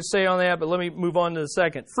more I could say on that, but let me move on to the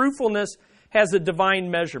second. Fruitfulness has a divine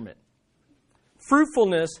measurement.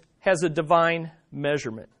 Fruitfulness has a divine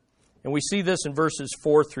measurement. And we see this in verses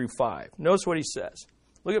 4 through 5. Notice what he says.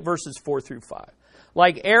 Look at verses 4 through 5.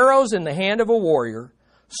 Like arrows in the hand of a warrior,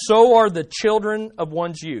 so are the children of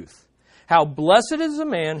one's youth. How blessed is the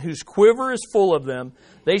man whose quiver is full of them.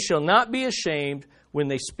 They shall not be ashamed when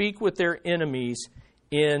they speak with their enemies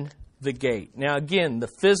in the gate. Now again, the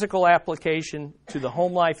physical application to the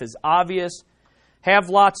home life is obvious. Have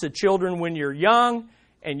lots of children when you're young,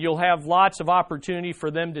 and you'll have lots of opportunity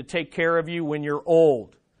for them to take care of you when you're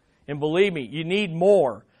old. And believe me, you need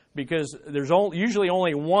more, because there's usually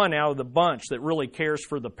only one out of the bunch that really cares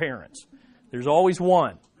for the parents. There's always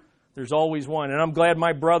one. There's always one. And I'm glad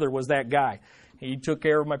my brother was that guy. He took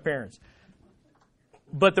care of my parents.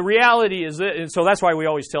 But the reality is that, and so that's why we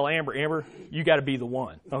always tell Amber, you got to be the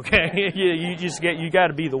one, okay? you got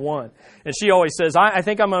to be the one. And she always says, I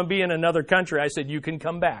think I'm going to be in another country. I said, you can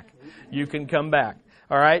come back. You can come back.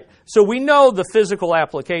 All right? So we know the physical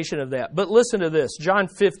application of that. But listen to this, John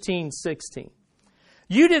 15:16.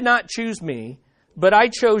 You did not choose me, but I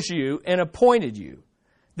chose you and appointed you,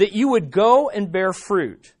 that you would go and bear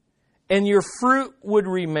fruit, and your fruit would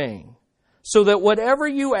remain, so that whatever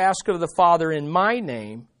you ask of the Father in my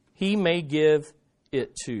name, He may give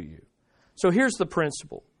it to you. So here's the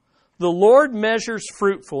principle. The Lord measures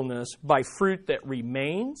fruitfulness by fruit that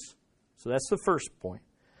remains. So that's the first point.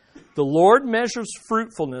 The Lord measures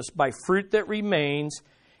fruitfulness by fruit that remains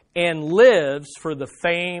and lives for the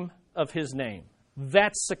fame of His name.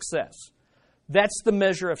 That's success. That's the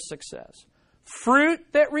measure of success. Fruit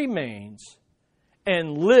that remains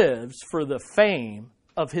and lives for the fame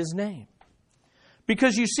of His name.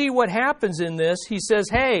 Because you see what happens in this, he says,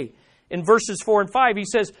 hey, in verses 4 and 5, he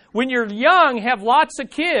says, when you're young, have lots of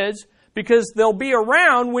kids because they'll be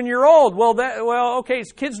around when you're old. Okay,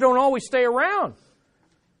 kids don't always stay around.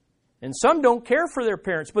 And some don't care for their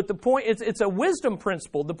parents. But the point, it's a wisdom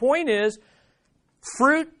principle. The point is,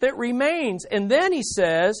 fruit that remains. And then he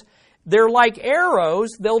says, they're like arrows,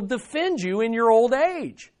 they'll defend you in your old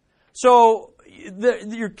age. So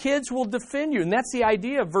your kids will defend you. And that's the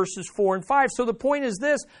idea of verses 4 and 5. So the point is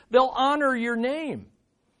this, they'll honor your name.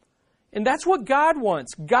 And that's what God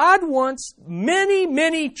wants. God wants many,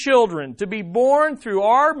 many children to be born through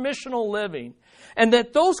our missional living. And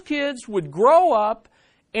that those kids would grow up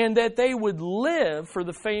and that they would live for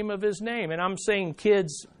the fame of His name. And I'm saying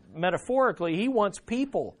kids metaphorically. He wants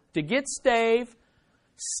people to get saved,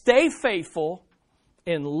 stay faithful,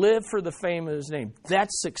 and live for the fame of His name.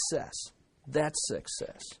 That's success. That's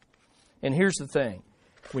success. And here's the thing.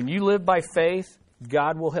 When you live by faith,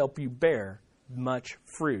 God will help you bear much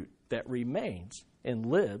fruit that remains and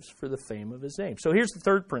lives for the fame of His name. So here's the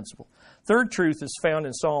third principle. Third truth is found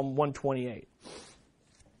in Psalm 128.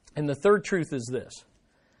 And the third truth is this.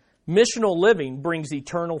 Missional living brings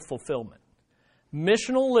eternal fulfillment.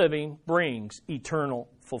 Missional living brings eternal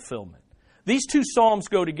fulfillment. These two psalms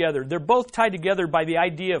go together. They're both tied together by the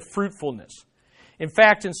idea of fruitfulness. In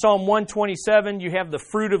fact, in Psalm 127, you have the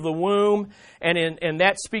fruit of the womb, and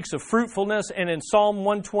that speaks of fruitfulness. And in Psalm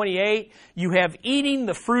 128, you have eating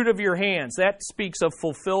the fruit of your hands. That speaks of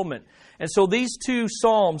fulfillment. And so these two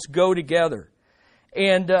psalms go together.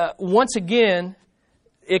 And once again,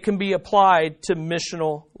 it can be applied to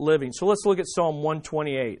missional living. So let's look at Psalm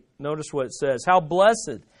 128. Notice what it says. How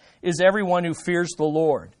blessed is everyone who fears the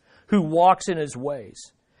Lord, who walks in His ways.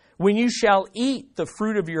 When you shall eat the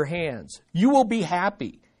fruit of your hands, you will be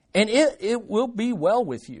happy, and it will be well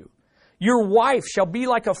with you. Your wife shall be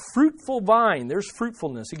like a fruitful vine. There's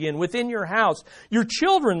fruitfulness again within your house. Your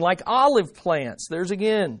children like olive plants. There's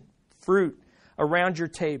again fruit around your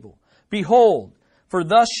table. Behold, for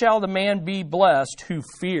thus shall the man be blessed who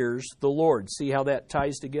fears the Lord. See how that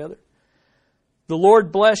ties together? The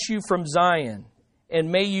Lord bless you from Zion, and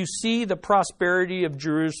may you see the prosperity of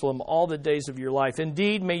Jerusalem all the days of your life.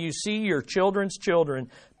 Indeed, may you see your children's children.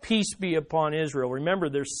 Peace be upon Israel. Remember,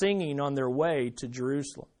 they're singing on their way to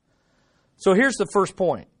Jerusalem. So here's the first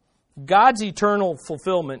point. God's eternal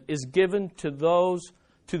fulfillment is given to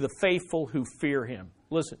the faithful who fear Him.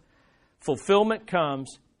 Listen, fulfillment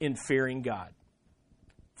comes in fearing God.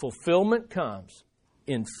 Fulfillment comes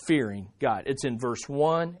in fearing God. It's in verse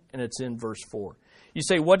 1 and it's in verse 4. You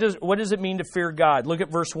say, what does it mean to fear God? Look at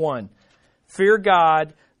verse 1. Fear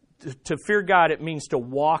God, to fear God, it means to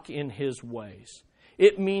walk in His ways.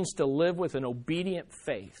 It means to live with an obedient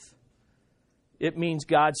faith. It means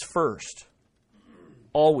God's first,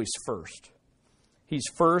 always first. He's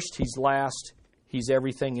first, He's last, He's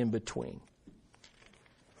everything in between.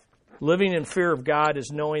 Living in fear of God is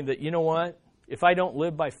knowing that, you know what? If I don't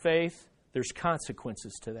live by faith, there's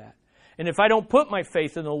consequences to that. And if I don't put my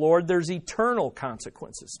faith in the Lord, there's eternal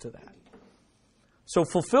consequences to that. So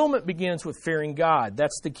fulfillment begins with fearing God.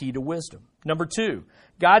 That's the key to wisdom. Number 2,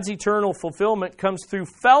 God's eternal fulfillment comes through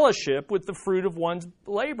fellowship with the fruit of one's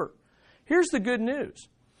labor. Here's the good news.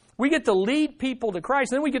 We get to lead people to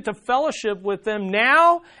Christ, and then we get to fellowship with them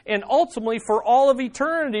now and ultimately for all of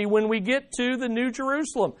eternity when we get to the New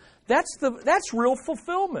Jerusalem. That's real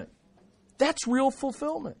fulfillment. That's real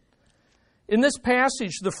fulfillment. In this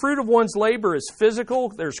passage, the fruit of one's labor is physical.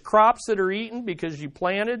 There's crops that are eaten because you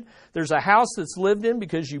planted. There's a house that's lived in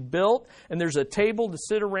because you built. And there's a table to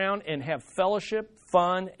sit around and have fellowship,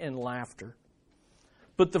 fun, and laughter.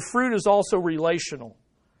 But the fruit is also relational.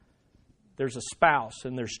 There's a spouse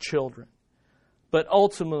and there's children. But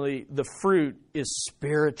ultimately, the fruit is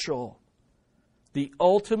spiritual. The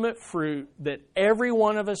ultimate fruit that every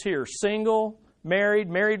one of us here, single, married,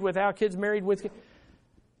 married without kids, married with kids,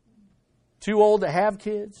 too old to have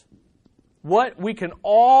kids, what we can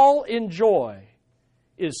all enjoy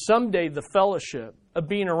is someday the fellowship of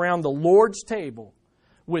being around the Lord's table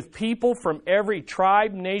with people from every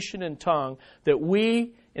tribe, nation, and tongue that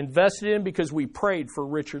we invested in because we prayed for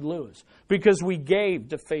Richard Lewis, because we gave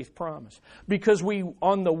to Faith Promise, because we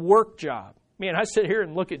on the work job. Man, I sit here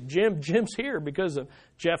and look at Jim. Jim's here because of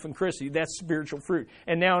Jeff and Chrissy. That's spiritual fruit.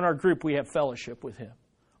 And now in our group we have fellowship with him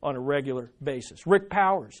on a regular basis. Rick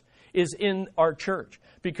Powers is in our church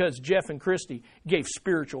because Jeff and Christy gave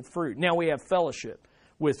spiritual fruit. Now we have fellowship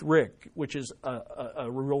with Rick, which is a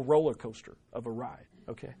real roller coaster of a ride.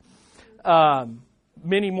 Okay,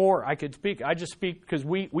 many more I could speak. I just speak because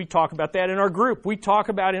we talk about that in our group. We talk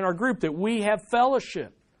about in our group that we have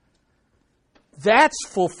fellowship. That's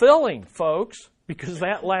fulfilling, folks, because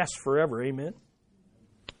that lasts forever. Amen.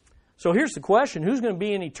 So here's the question: who's going to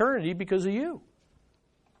be in eternity because of you?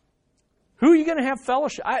 Who are you going to have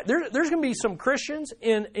fellowship? There's going to be some Christians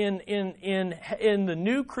in the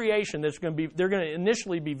new creation they're going to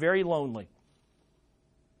initially be very lonely.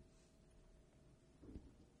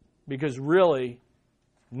 Because really,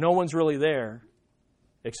 no one's really there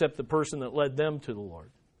except the person that led them to the Lord.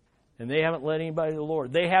 And they haven't led anybody to the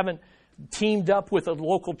Lord. They haven't teamed up with a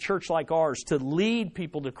local church like ours to lead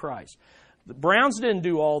people to Christ. The Browns didn't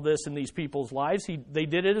do all this in these people's lives. They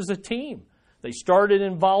did it as a team. They started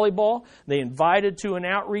in volleyball. They invited to an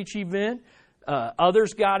outreach event.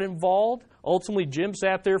 Others got involved. Ultimately, Jim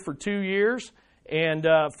sat there for 2 years. And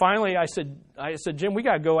finally, I said, Jim, we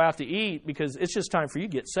got to go out to eat because it's just time for you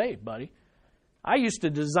to get saved, buddy. I used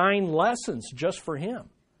to design lessons just for him.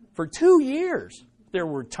 For 2 years, there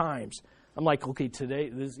were times. I'm like, okay, today,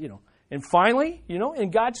 this, And finally,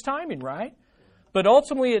 in God's timing, right? But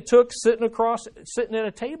ultimately, it took sitting at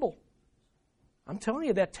a table. I'm telling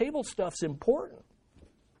you, that table stuff's important.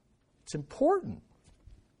 It's important.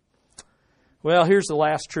 Well, here's the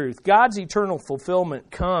last truth. God's eternal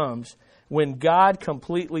fulfillment comes when God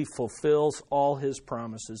completely fulfills all His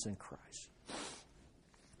promises in Christ.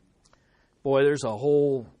 Boy, there's a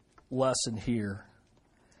whole lesson here.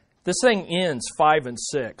 This thing ends 5 and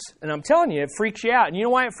 6. And I'm telling you, it freaks you out. And you know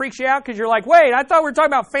why it freaks you out? Because you're like, wait, I thought we were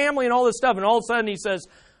talking about family and all this stuff. And all of a sudden he says,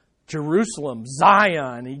 Jerusalem,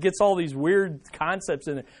 Zion. He gets all these weird concepts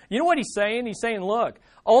in it. You know what he's saying? He's saying, look,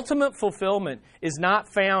 ultimate fulfillment is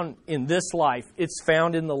not found in this life. It's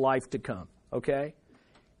found in the life to come. Okay?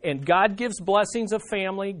 And God gives blessings of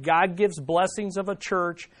family. God gives blessings of a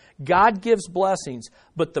church. God gives blessings.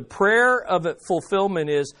 But the prayer of fulfillment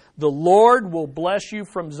is, the Lord will bless you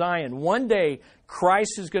from Zion. One day,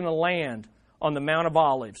 Christ is going to land on the Mount of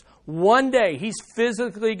Olives. One day, He's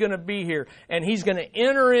physically going to be here, and He's going to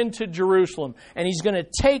enter into Jerusalem, and He's going to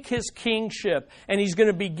take His kingship, and He's going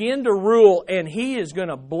to begin to rule, and He is going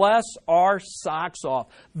to bless our socks off.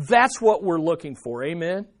 That's what we're looking for.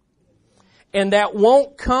 Amen? And that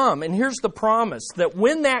won't come. And here's the promise, that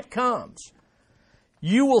when that comes,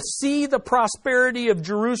 you will see the prosperity of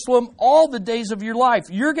Jerusalem all the days of your life.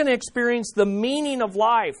 You're going to experience the meaning of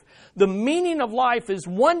life. The meaning of life is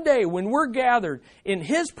one day when we're gathered in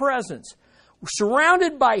His presence,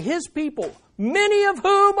 surrounded by His people, many of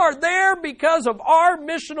whom are there because of our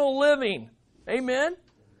missional living. Amen?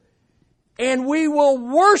 And we will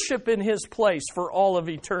worship in His place for all of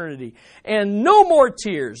eternity. And no more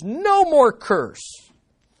tears, no more curse.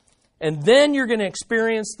 And then you're going to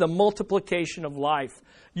experience the multiplication of life.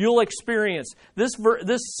 you'll experience. This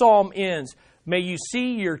psalm ends, may you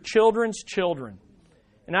see your children's children.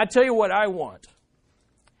 And I tell you what I want,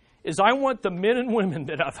 is I want the men and women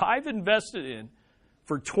that I've invested in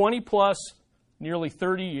for 20 plus, nearly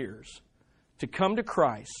 30 years, to come to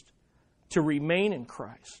Christ, to remain in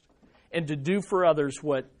Christ, and to do for others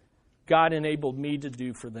what God enabled me to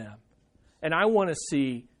do for them. And I want to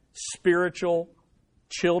see spiritual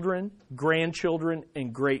children, grandchildren,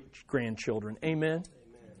 and great-grandchildren. Amen?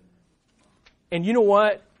 And you know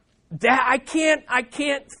what? That I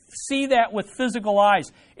can't see that with physical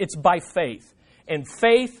eyes. It's by faith. And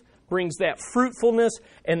faith brings that fruitfulness,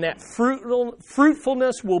 and that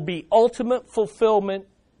fruitfulness will be ultimate fulfillment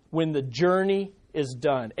when the journey is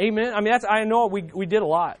done. Amen? I mean, I know we did a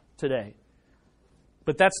lot today.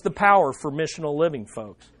 But that's the power for missional living,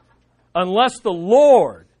 folks. Unless the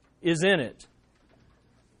Lord is in it,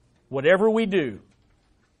 whatever we do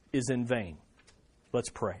is in vain. Let's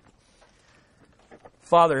pray.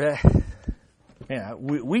 Father,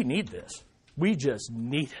 we need this. We just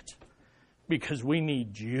need it. Because we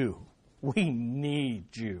need you. We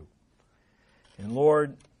need you. And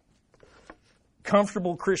Lord,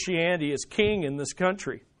 comfortable Christianity is king in this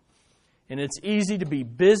country. And it's easy to be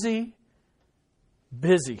busy.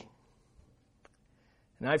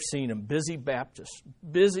 And I've seen them, busy Baptists,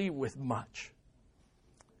 busy with much.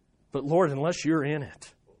 But Lord, unless you're in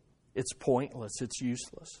it, it's pointless, it's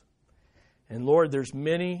useless. And Lord, there's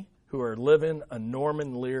many who are living a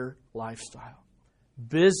Norman Lear lifestyle.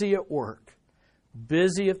 Busy at work,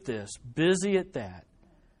 busy at this, busy at that.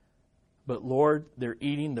 But Lord, they're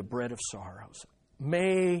eating the bread of sorrows.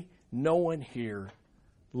 May no one here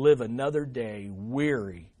live another day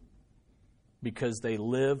weary because they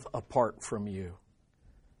live apart from you.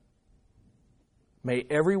 May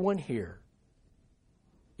everyone here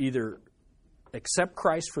either accept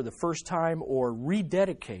Christ for the first time or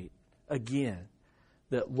rededicate again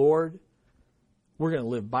that, Lord, we're going to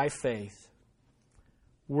live by faith.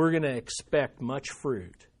 We're going to expect much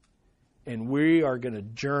fruit. And we are going to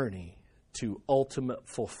journey to ultimate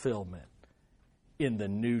fulfillment in the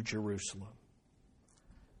New Jerusalem.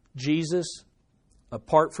 Jesus,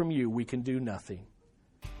 apart from you, we can do nothing.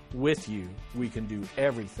 With you, we can do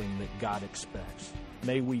everything that God expects.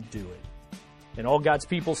 May we do it. And all God's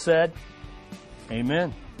people said,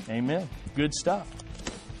 amen. Amen. Good stuff.